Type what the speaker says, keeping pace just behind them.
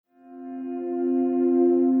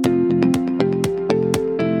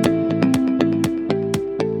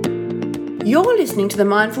You're listening to the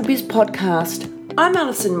Mindful Biz podcast. I'm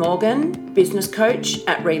Alison Morgan, business coach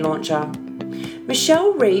at Relauncher.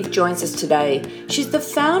 Michelle Reeve joins us today. She's the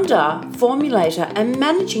founder, formulator and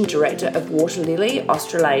managing director of Waterlily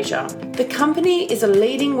Australasia. The company is a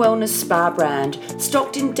leading wellness spa brand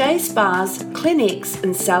stocked in day spas, clinics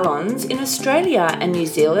and salons in Australia and New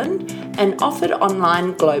Zealand and offered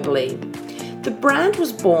online globally. The brand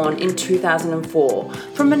was born in 2004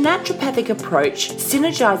 from a naturopathic approach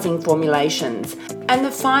synergising formulations and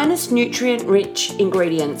the finest nutrient-rich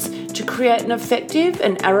ingredients to create an effective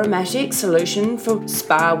and aromatic solution for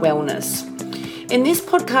spa wellness. In this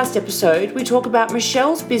podcast episode, we talk about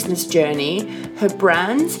Michelle's business journey, her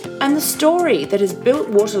brands, and the story that has built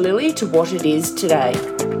Waterlily to what it is today.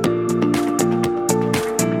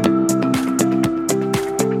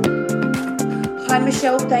 Hi,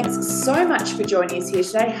 Michelle. Thanks so much for joining us here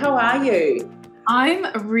today. How are you?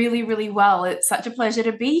 I'm really, really well. It's such a pleasure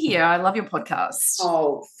to be here. I love your podcast.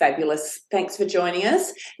 Oh, fabulous. Thanks for joining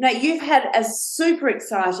us. Now, you've had a super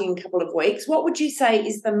exciting couple of weeks. What would you say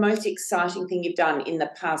is the most exciting thing you've done in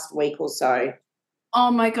the past week or so? Oh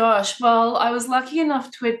my gosh. Well, I was lucky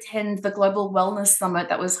enough to attend the Global Wellness Summit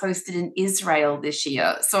that was hosted in Israel this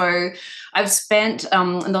year. So I've spent,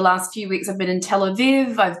 in the last few weeks, I've been in Tel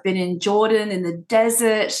Aviv, I've been in Jordan in the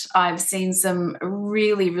desert. I've seen some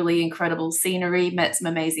really, really incredible scenery, met some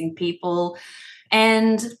amazing people,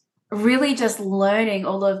 and really just learning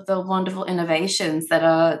all of the wonderful innovations that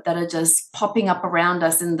are just popping up around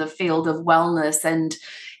us in the field of wellness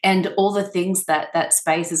and all the things that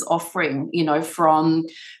space is offering, you know, from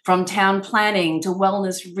town planning to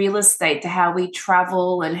wellness real estate to how we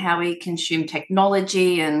travel and how we consume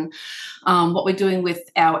technology and what we're doing with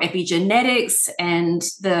our epigenetics and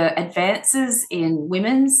the advances in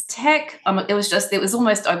women's tech. It was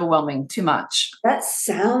almost overwhelming, too much. That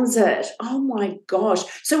sounds it. Oh my gosh.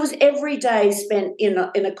 So was every day spent in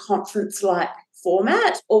a conference-like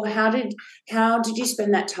format, or how did you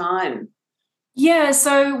spend that time? Yeah,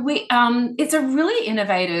 so we it's a really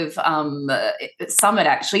innovative summit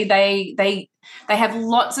actually. They have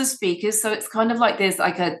lots of speakers, so it's kind of like there's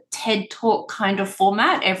like a TED Talk kind of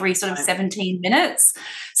format every sort of 17 minutes.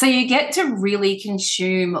 So you get to really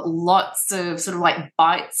consume lots of sort of like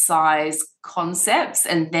bite-sized concepts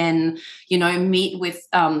and then, you know, meet with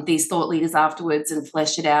these thought leaders afterwards and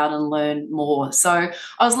flesh it out and learn more. So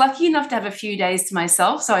I was lucky enough to have a few days to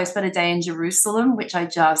myself. So I spent a day in Jerusalem, which I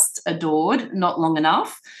just adored, not long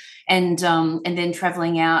enough. And then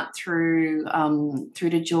traveling out through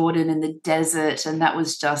to Jordan in the desert, and that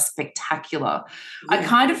was just spectacular. Yeah. I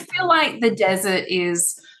kind of feel like the desert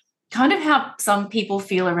is kind of how some people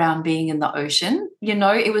feel around being in the ocean. You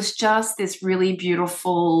know, it was just this really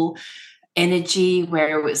beautiful energy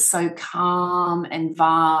where it was so calm and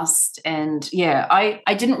vast. And yeah, I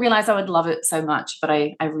didn't realize I would love it so much, but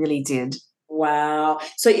I really did. Wow.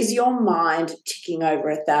 So is your mind ticking over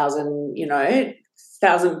 1,000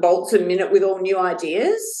 bolts a minute with all new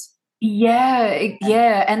ideas?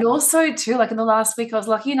 Yeah. And also too, like in the last week, I was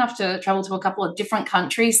lucky enough to travel to a couple of different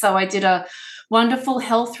countries. So I did a wonderful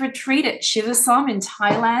health retreat at Shivasam in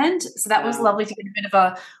Thailand. So that was lovely to get a bit of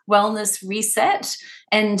a wellness reset.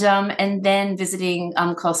 And then visiting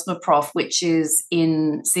Cosmoprof, which is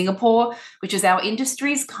in Singapore, which is our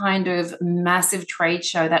industry's kind of massive trade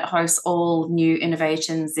show that hosts all new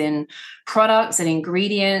innovations in products and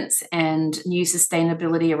ingredients and new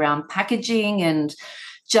sustainability around packaging and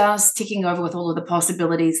just ticking over with all of the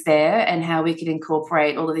possibilities there and how we could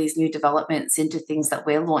incorporate all of these new developments into things that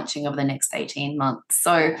we're launching over the next 18 months.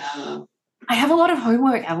 So I have a lot of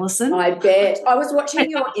homework, Alison. I bet. I was watching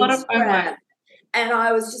your Instagram and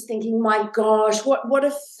I was just thinking, my gosh, what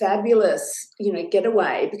a fabulous,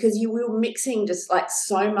 getaway, because you were mixing just like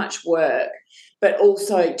so much work, but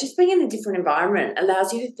also just being in a different environment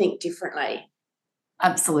allows you to think differently.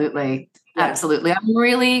 Absolutely. Yeah. Absolutely.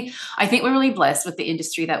 I think we're really blessed with the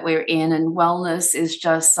industry that we're in, and wellness is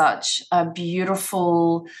just such a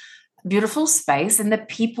beautiful space, and the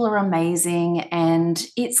people are amazing, and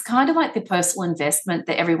it's kind of like the personal investment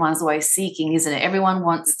that everyone's always seeking, isn't it? Everyone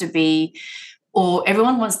wants to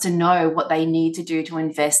know what they need to do to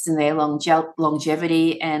invest in their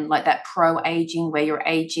longevity and like that pro-aging where you're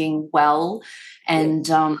aging well. And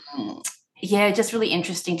just really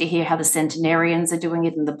interesting to hear how the centenarians are doing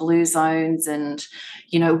it in the blue zones and,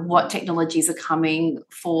 you know, what technologies are coming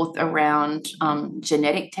forth around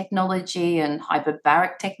genetic technology and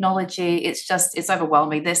hyperbaric technology. It's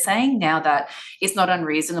overwhelming. They're saying now that it's not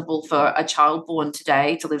unreasonable for a child born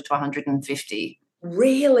today to live to 150.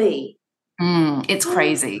 Really? It's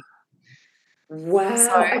crazy.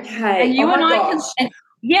 Wow. Okay. And you and I can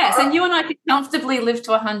Yes, and you and I could comfortably live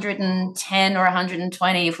to 110 or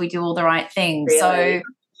 120 if we do all the right things. Really? So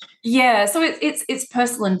yeah, so it's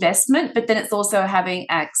personal investment, but then it's also having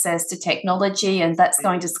access to technology, and that's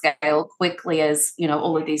going to scale quickly as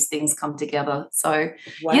all of these things come together. So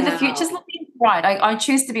yeah, the Wow. future's looking bright. I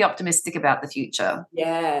choose to be optimistic about the future.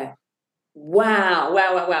 Yeah. Wow,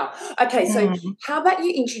 wow, wow, wow. Okay, so how about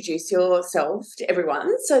you introduce yourself to everyone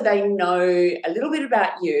so they know a little bit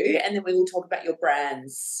about you, and then we will talk about your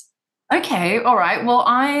brands. Okay, all right. Well,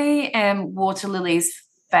 I am Water Lily's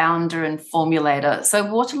founder and formulator. So,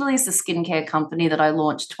 Water Lily is a skincare company that I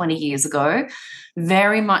launched 20 years ago,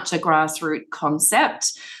 very much a grassroots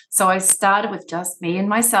concept. So, I started with just me and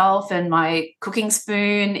myself and my cooking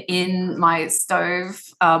spoon in my stove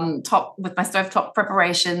top with my stovetop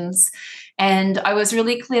preparations. And I was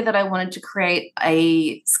really clear that I wanted to create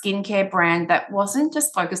a skincare brand that wasn't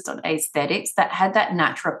just focused on aesthetics, that had that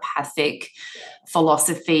naturopathic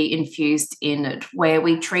philosophy infused in it, where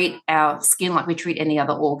we treat our skin like we treat any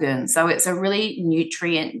other organ. So it's a really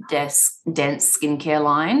nutrient dense skincare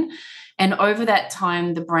line. And over that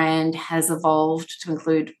time, the brand has evolved to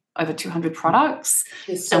include over 200 products.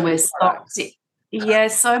 And we're stocked. Yeah,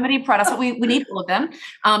 so many products, but we need all of them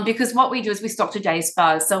because what we do is we stock to day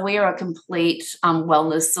spas. So we are a complete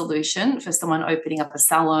wellness solution for someone opening up a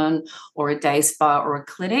salon or a day spa or a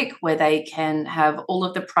clinic, where they can have all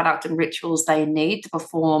of the product and rituals they need to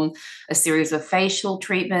perform a series of facial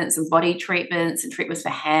treatments and body treatments and treatments for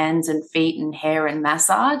hands and feet and hair and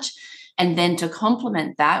massage. And then to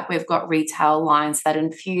complement that, we've got retail lines that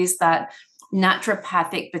infuse that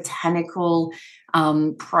naturopathic botanical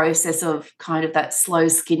process of kind of that slow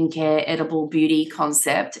skincare, edible beauty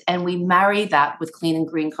concept. And we marry that with clean and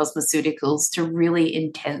green cosmeceuticals to really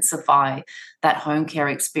intensify that home care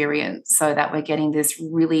experience, so that we're getting this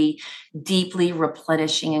really deeply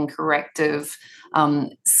replenishing and corrective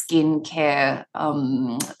skincare,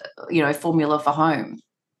 formula for home.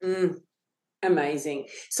 Amazing.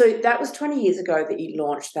 So that was 20 years ago that you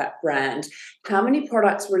launched that brand. How many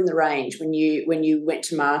products were in the range when you went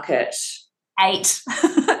to market? 8.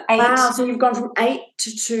 8. Wow, so you've gone from 8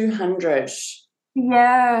 to 200.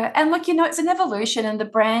 Yeah. And look, it's an evolution, and the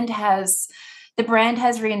brand has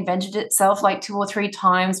reinvented itself like 2 or 3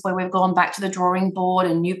 times, where we've gone back to the drawing board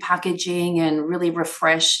and new packaging and really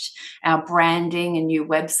refreshed our branding and new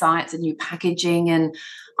websites and new packaging. And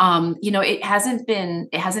it hasn't been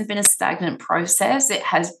a stagnant process. It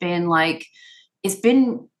has been it's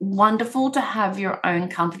been wonderful to have your own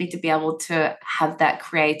company, to be able to have that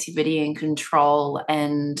creativity and control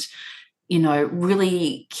and,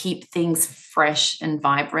 really keep things fresh and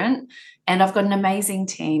vibrant. And I've got an amazing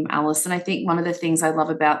team, Alice. And I think one of the things I love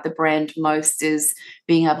about the brand most is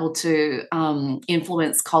being able to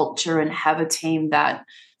influence culture and have a team that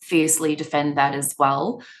fiercely defend that as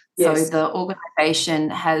well. Yes. So the organisation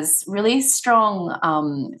has really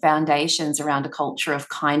strong foundations around a culture of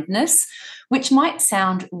kindness, which might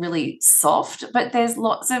sound really soft, but there's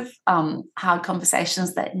lots of hard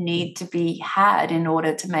conversations that need to be had in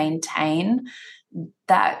order to maintain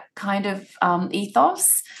that kind of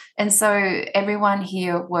ethos. And so everyone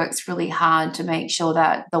here works really hard to make sure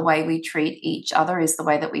that the way we treat each other is the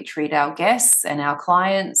way that we treat our guests and our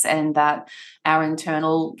clients, and that our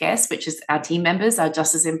internal guests, which is our team members, are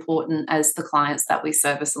just as important as the clients that we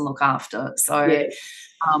service and look after. So yes.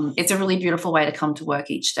 It's a really beautiful way to come to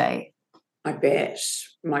work each day. I bet.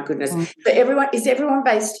 My goodness. So is everyone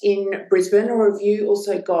based in Brisbane, or have you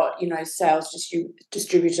also got, sales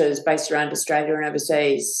distributors based around Australia and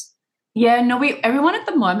overseas? Yeah, no, everyone at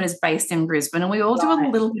the moment is based in Brisbane, and we all do a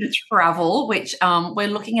little bit of travel, which we're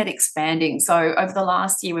looking at expanding. So over the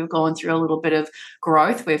last year, we've gone through a little bit of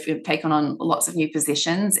growth. We've taken on lots of new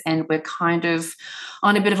positions, and we're kind of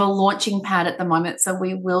on a bit of a launching pad at the moment. So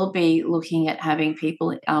we will be looking at having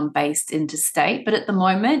people based interstate. But at the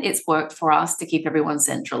moment, it's worked for us to keep everyone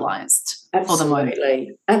centralised. For the moment.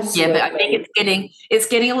 Absolutely. Yeah, but I think it's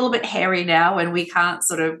getting a little bit hairy now, and we can't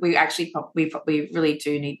we really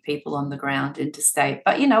do need people on the ground interstate.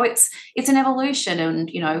 But it's an evolution, and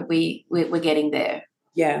we're getting there.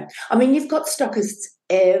 Yeah, I mean, you've got stockists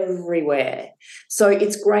everywhere, so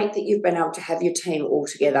it's great that you've been able to have your team all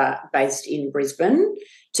together based in Brisbane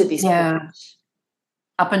to this point.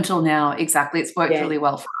 Up until now, exactly, it's worked really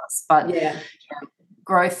well for us. But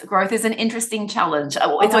growth is an interesting challenge.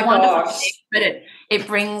 It's a wonderful thing, but it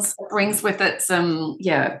brings with it some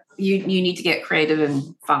you need to get creative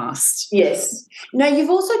and fast. Yes. Now, you've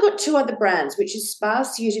also got 2 other brands, which is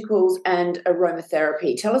SpaCeuticals and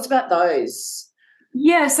Aromatherapy. Tell us about those.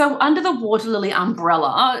 Yeah, so under the Water Lily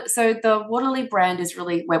umbrella, so the Water Lily brand is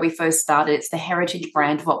really where we first started. It's the heritage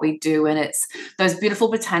brand of what we do, and it's those beautiful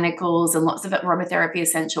botanicals and lots of aromatherapy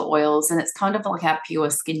essential oils, and it's kind of like our pure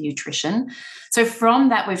skin nutrition. So from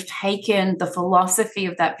that, we've taken the philosophy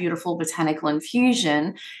of that beautiful botanical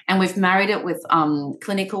infusion and we've married it with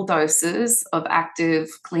clinical doses of active,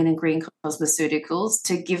 clean and green cosmeceuticals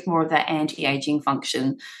to give more of that anti-aging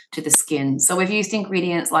function to the skin. So we've used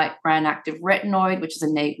ingredients like brand active retinoid, which is a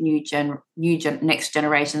next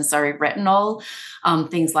generation retinol,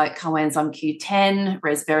 things like coenzyme Q10,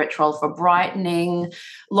 resveratrol for brightening,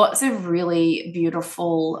 lots of really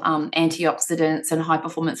beautiful antioxidants and high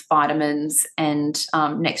performance vitamins and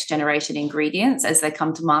next generation ingredients as they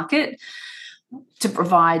come to market to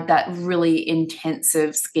provide that really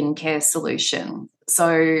intensive skincare solution.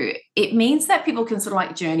 So it means that people can sort of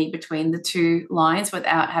like journey between the two lines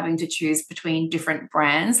without having to choose between different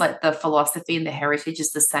brands. Like the philosophy and the heritage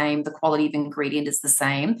is the same, the quality of ingredient is the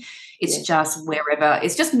same. It's just wherever,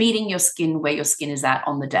 it's just meeting your skin where your skin is at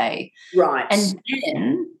on the day. Right. And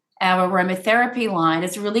then our aromatherapy line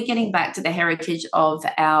is really getting back to the heritage of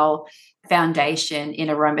our foundation in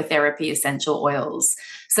aromatherapy essential oils.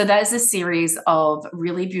 So that is a series of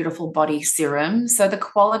really beautiful body serums. So the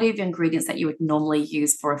quality of ingredients that you would normally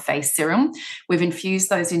use for a face serum, we've infused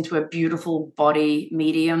those into a beautiful body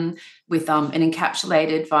medium with an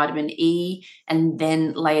encapsulated vitamin E, and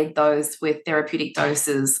then layered those with therapeutic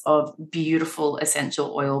doses of beautiful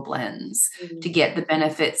essential oil blends to get the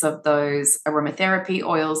benefits of those aromatherapy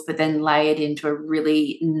oils, but then layered into a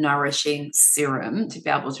really nourishing serum to be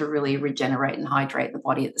able to really regenerate and hydrate the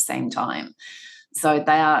body at the same time. So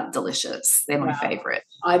they are delicious. They're my favorite.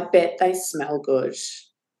 I bet they smell good.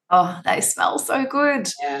 Oh, they smell so good.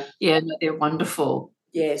 Yeah, they're wonderful.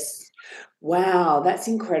 Yes. Wow, that's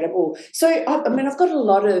incredible. So, I mean, I've got a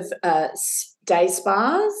lot of day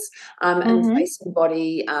spas and face and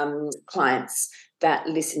body clients that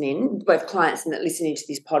listen in, both clients and that listen into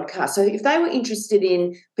this podcast. So if they were interested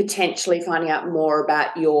in potentially finding out more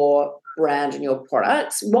about your brand and your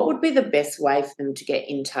products, what would be the best way for them to get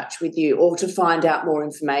in touch with you or to find out more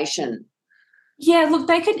information? Yeah, look,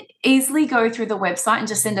 they could easily go through the website and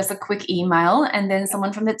just send us a quick email, and then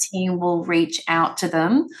someone from the team will reach out to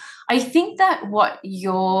them. I think that what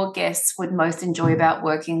your guests would most enjoy about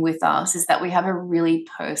working with us is that we have a really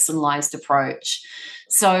personalized approach.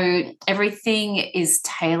 So everything is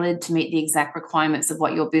tailored to meet the exact requirements of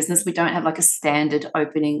what your business. We don't have like a standard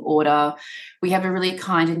opening order. We have a really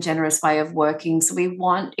kind and generous way of working. So we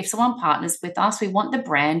want, if someone partners with us, we want the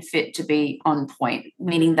brand fit to be on point,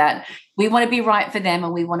 meaning that we want to be right for them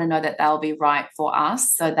and we want to know that they'll be right for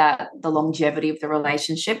us so that the longevity of the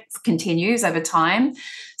relationship continues over time.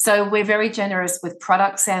 So we're very generous with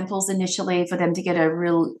product samples initially for them to get a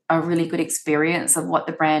really good experience of what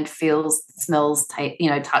the brand feels, smells,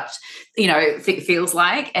 touch, feels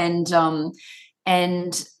like. And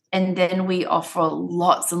then we offer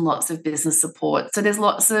lots and lots of business support. So there's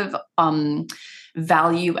lots of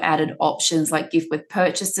value-added options like gift with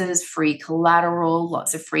purchases, free collateral,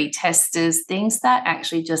 lots of free testers, things that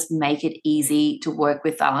actually just make it easy to work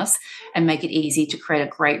with us and make it easy to create a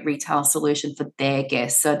great retail solution for their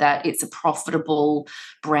guests so that it's a profitable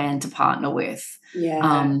brand to partner with.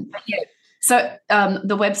 So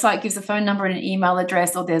the website gives a phone number and an email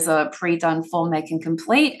address, or there's a pre-done form they can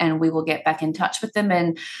complete, and we will get back in touch with them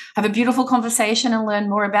and have a beautiful conversation and learn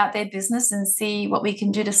more about their business and see what we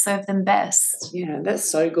can do to serve them best. Yeah, that's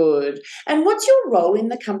so good. And what's your role in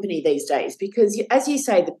the company these days? Because as you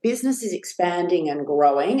say, the business is expanding and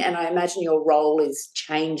growing, and I imagine your role is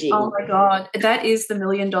changing. Oh my God, that is the $1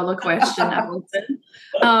 million question, Alison.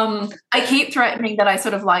 I keep threatening that I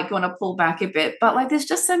sort of like want to pull back a bit, but like there's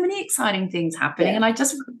just so many exciting things happening and I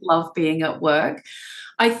just love being at work.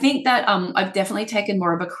 I think that I've definitely taken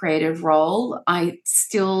more of a creative role. I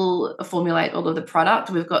still formulate all of the product.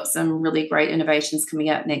 We've got some really great innovations coming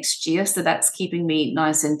out next year, so that's keeping me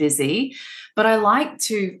nice and busy. But I like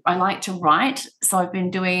to write. So I've been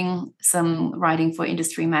doing some writing for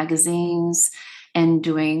industry magazines and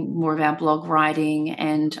doing more of our blog writing.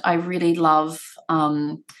 And I really love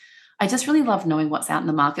I just really love knowing what's out in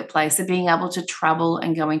the marketplace. So being able to travel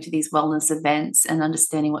and going to these wellness events and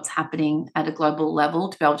understanding what's happening at a global level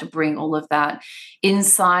to be able to bring all of that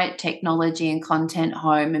insight, technology and content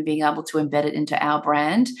home and being able to embed it into our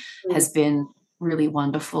brand has been really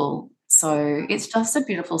wonderful. So it's just a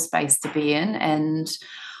beautiful space to be in. And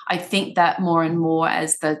I think that more and more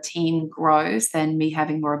as the team grows, then me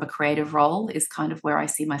having more of a creative role is kind of where I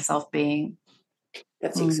see myself being.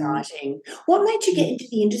 That's exciting. What made you get into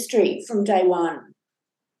the industry from day one?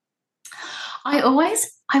 I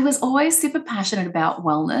always I was always super passionate about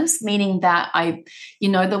wellness, meaning that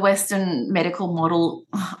the Western medical model,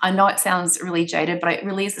 I know it sounds really jaded, but it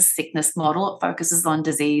really is a sickness model. It focuses on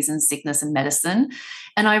disease and sickness and medicine.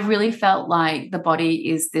 And I really felt like the body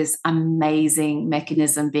is this amazing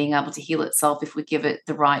mechanism being able to heal itself if we give it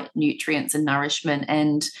the right nutrients and nourishment.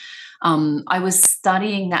 And I was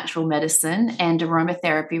studying natural medicine, and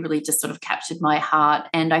aromatherapy really just sort of captured my heart.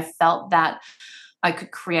 And I felt that I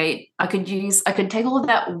could take all of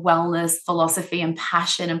that wellness philosophy and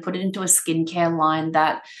passion and put it into a skincare line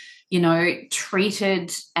that,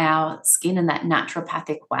 treated our skin in that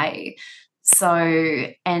naturopathic way. So,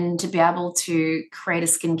 and to be able to create a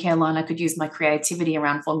skincare line, I could use my creativity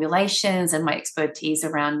around formulations and my expertise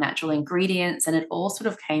around natural ingredients, and it all sort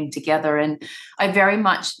of came together. And I very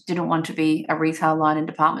much didn't want to be a retail line in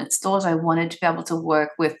department stores. I wanted to be able to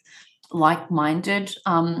work with like-minded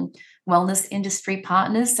wellness industry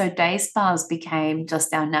partners. So day spas became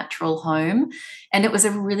just our natural home. And it was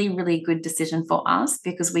a really, really good decision for us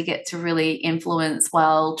because we get to really influence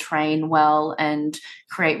well, train well, and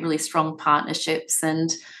create really strong partnerships. And,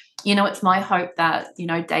 it's my hope that,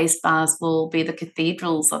 day spas will be the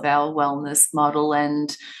cathedrals of our wellness model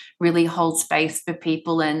and really hold space for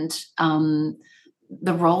people. And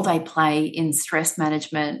the role they play in stress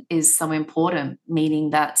management is so important,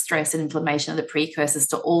 meaning that stress and inflammation are the precursors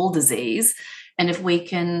to all disease. And if we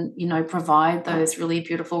can, provide those really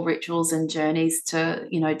beautiful rituals and journeys to,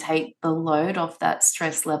 take the load off that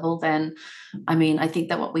stress level, then, I think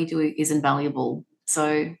that what we do is invaluable.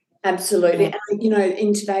 So absolutely. Yeah. And,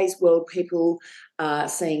 in today's world, people are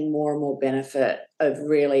seeing more and more benefit of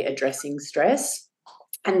really addressing stress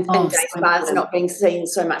and day spas not being seen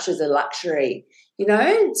so much as a luxury.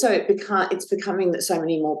 So it's becoming that so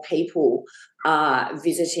many more people are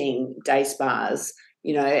visiting day spas,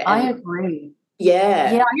 I agree.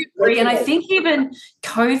 Yeah. Yeah, I agree. And I think even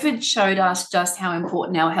COVID showed us just how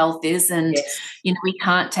important our health is. And, yes, we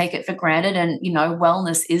can't take it for granted. And,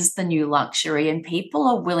 wellness is the new luxury. And people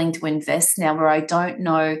are willing to invest now where I don't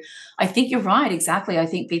know. I think you're right. Exactly. I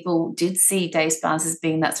think people did see day spas as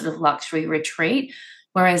being that sort of luxury retreat.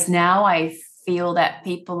 Whereas now I feel that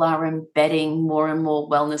people are embedding more and more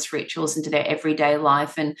wellness rituals into their everyday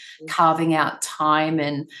life and carving out time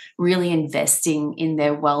and really investing in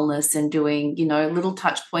their wellness and doing, little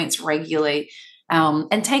touch points regularly,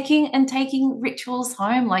 and taking rituals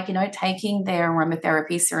home, like, taking their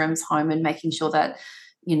aromatherapy serums home and making sure that,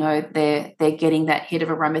 they're getting that hit of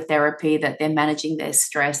aromatherapy, that they're managing their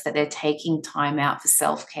stress, that they're taking time out for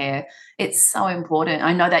self-care. It's so important.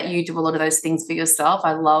 I know that you do a lot of those things for yourself.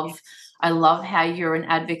 I love how you're an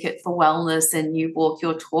advocate for wellness and you walk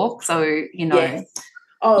your talk. So, yes.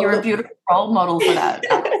 You're a beautiful role model for that.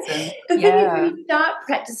 Yeah. When you start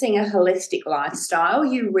practicing a holistic lifestyle,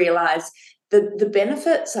 you realise the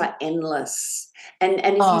benefits are endless. And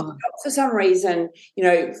if you stop for some reason,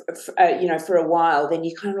 for a while, then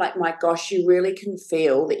you're kind of like, my gosh, you really can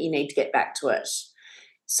feel that you need to get back to it.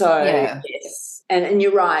 So, yes. And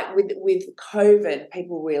you're right, with COVID,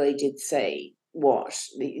 people really did see what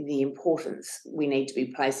the importance we need to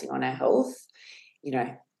be placing on our health,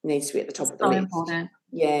 needs to be at the top of the list. Important.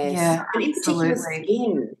 Yes. Yeah, and in particular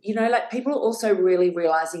skin, people are also really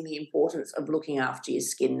realising the importance of looking after your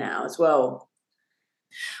skin now as well.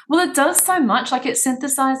 Well, it does so much. Like, it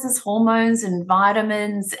synthesizes hormones and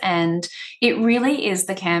vitamins, and it really is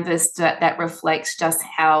the canvas that reflects just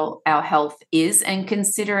how our health is. And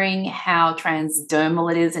considering how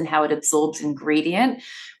transdermal it is and how it absorbs ingredient,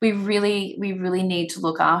 we really need to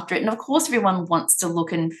look after it. And of course, everyone wants to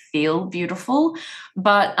look and feel beautiful,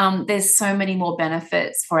 but there's so many more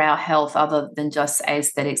benefits for our health other than just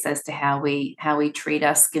aesthetics as to how we treat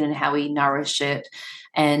our skin and how we nourish it.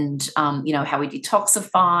 And how we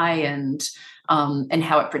detoxify and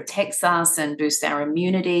how it protects us and boosts our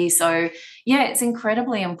immunity. So yeah, it's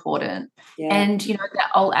incredibly important. Yeah. And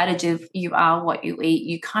that old adage of you are what you eat,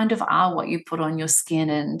 you kind of are what you put on your skin.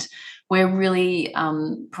 And we're really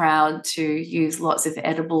proud to use lots of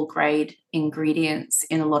edible grade ingredients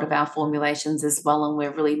in a lot of our formulations as well. And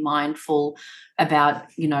we're really mindful about,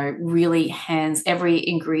 really every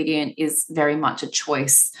ingredient is very much a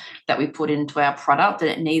choice that we put into our product, and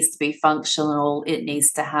it needs to be functional, it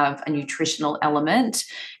needs to have a nutritional element,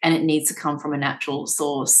 and it needs to come from a natural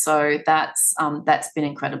source. So that's been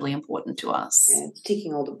incredibly important to us. Yeah, it's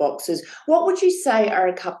ticking all the boxes. What would you say are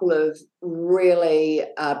a couple of really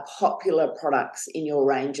popular products in your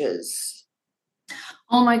ranges?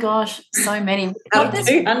 Oh my gosh, so many.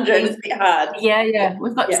 200 is a bit hard. Yeah.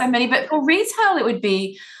 We've got so many. But for retail, it would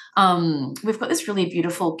be we've got this really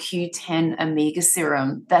beautiful Q10 Omega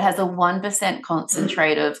serum that has a 1%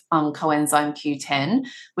 concentrate of coenzyme Q10,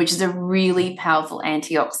 which is a really powerful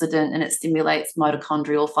antioxidant, and it stimulates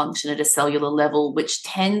mitochondrial function at a cellular level, which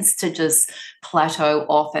tends to just plateau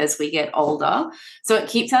off as we get older. So it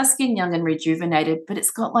keeps our skin young and rejuvenated, but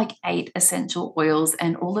it's got like 8 essential oils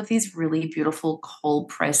and all of these really beautiful cold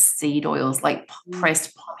pressed seed oils, like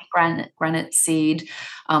pressed pomegranate seed,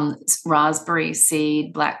 raspberry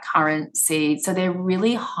seed, black currant seed. So they're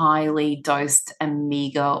really highly dosed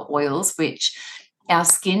omega oils, which our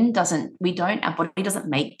body doesn't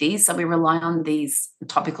make these. So we rely on these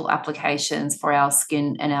topical applications for our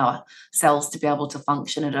skin and our cells to be able to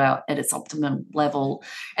function at its optimum level.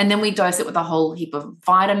 And then we dose it with a whole heap of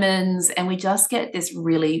vitamins, and we just get this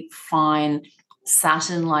really fine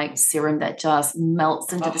satin-like serum that just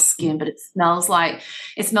melts into the skin, but it smells like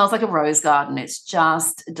a rose garden. It's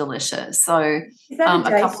just delicious. So is that a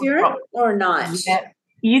day serum or a night? Yeah,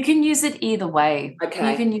 you can use it either way. Okay.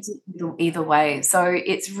 You can use it either way. So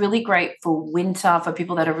it's really great for winter, for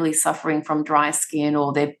people that are really suffering from dry skin,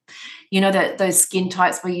 or they're, those skin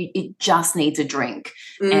types where it just needs a drink.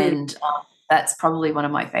 And that's probably one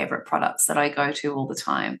of my favorite products that I go to all the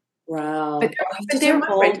time. Wow. But tell my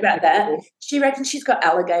friend about that. She reckons she's got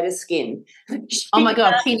alligator skin. Oh my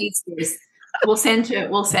God, she needs this. We'll send her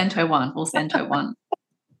one. We'll send her one.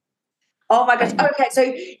 Oh my gosh. Okay, so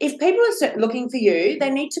if people are looking for you, they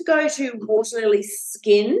need to go to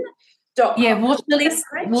waterlilyskin.com. Yeah, Water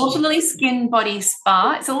Lily Skin Body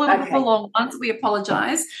Spa. It's a little bit of a long one, so we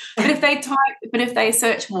apologise. But if they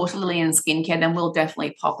search Water Lily and skincare, then we'll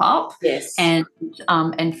definitely pop up. Yes. And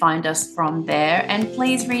find us from there. And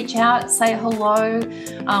please reach out, say hello.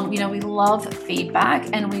 We love feedback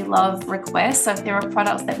and we love requests. So if there are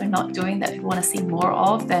products that we're not doing that we want to see more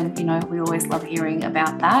of, then we always love hearing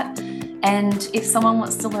about that. And if someone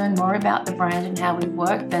wants to learn more about the brand and how we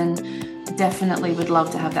work, then definitely would love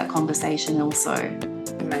to have that conversation also.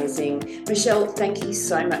 Amazing. Michelle, thank you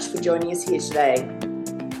so much for joining us here today.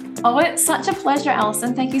 Oh, it's such a pleasure,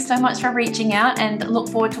 Alison. Thank you so much for reaching out, and look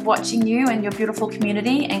forward to watching you and your beautiful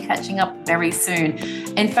community and catching up very soon.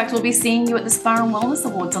 In fact, we'll be seeing you at the Spa and Wellness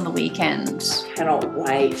Awards on the weekend. Cannot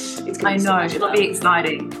wait. I know, it'll be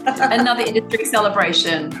exciting. Another industry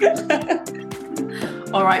celebration.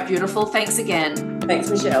 All right, beautiful. Thanks again. Thanks,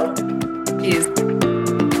 Michelle. Cheers.